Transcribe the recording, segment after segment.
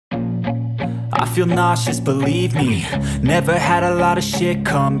I feel nauseous, believe me. Never had a lot of shit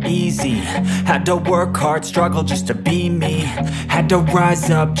come easy. Had to work hard, struggle just to be me. Had to rise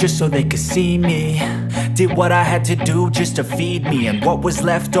up just so they could see me. Did what I had to do just to feed me. And what was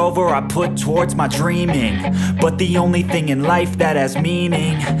left over I put towards my dreaming. But the only thing in life that has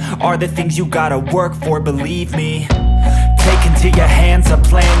meaning are the things you gotta work for, believe me. Take into your hands a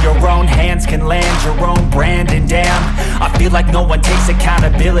plan, your own hands can land your own brand. And damn, I feel like no one takes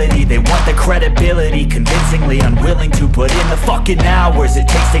accountability. They want the credibility, convincingly unwilling to put in the fucking hours it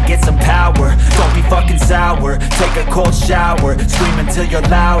takes to get some power. Don't be fucking sour, take a cold shower. Scream until you're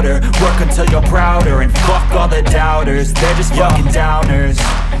louder, work until you're prouder. And fuck all the doubters, they're just fucking downers.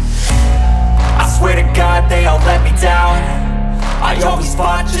 I swear to God they all let me down. I always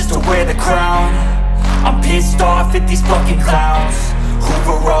fought just to wear the crown. I'm pissed off at these fucking clowns who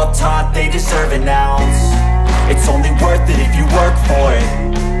were all taught they deserve an ounce. It's only worth it if you work for it.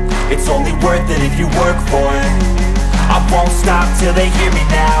 It's only worth it if you work for it. I won't stop till they hear me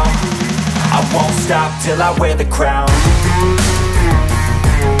now. I won't stop till I wear the crown.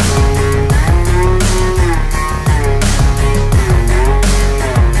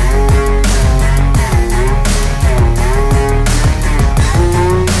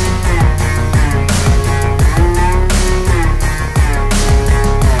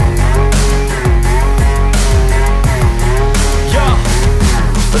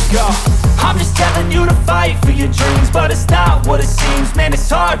 I'm just telling you to fight for your dreams, but it's not what it seems. Man, it's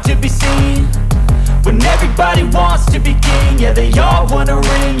hard to be seen when everybody wants to be king. Yeah, they all wanna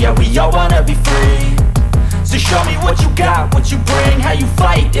ring, yeah, we all wanna be free. So show me what you got, what you bring, how you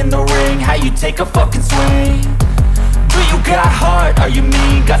fight in the ring, how you take a fucking swing. Do you got heart, are you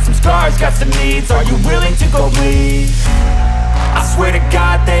mean? Got some scars, got some needs, are you willing to go bleed? I swear to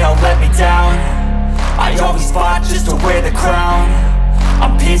God they all let me down. I always fought just to wear the crown.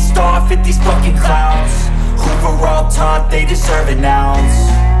 I'm pissed off at these fucking clowns who were all taught they deserve an ounce.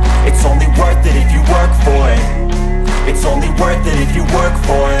 It's only worth it if you work for it. It's only worth it if you work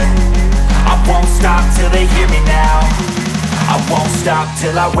for it. I won't stop till they hear me now. I won't stop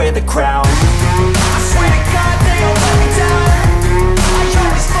till I wear the crown. I swear to